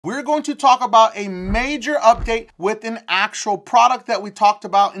We're going to talk about a major update with an actual product that we talked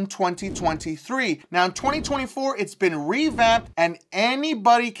about in 2023. Now in 2024, it's been revamped and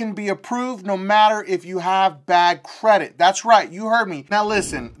anybody can be approved no matter if you have bad credit. That's right, you heard me. Now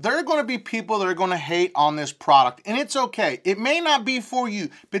listen, there are going to be people that are going to hate on this product and it's okay. It may not be for you,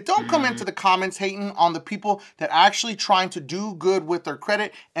 but don't come into the comments hating on the people that are actually trying to do good with their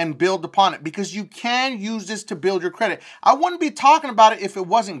credit and build upon it, because you can use this to build your credit. I wouldn't be talking about it if it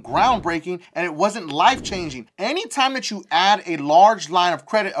wasn't groundbreaking and it wasn't life-changing. Anytime that you add a large line of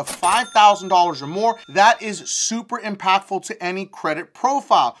credit of $5,000 or more, that is super impactful to any credit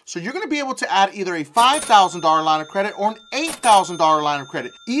profile. So you're going to be able to add either a $5,000 line of credit or an $8,000 line of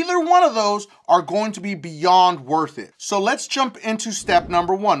credit. Either one of those are going to be beyond worth it. So let's jump into step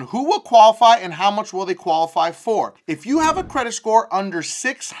number one. Who will qualify and how much will they qualify for? If you have a credit score under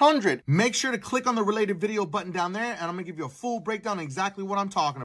 600, make sure to click on the related video button down there and I'm going to give you a full breakdown of exactly what I'm talking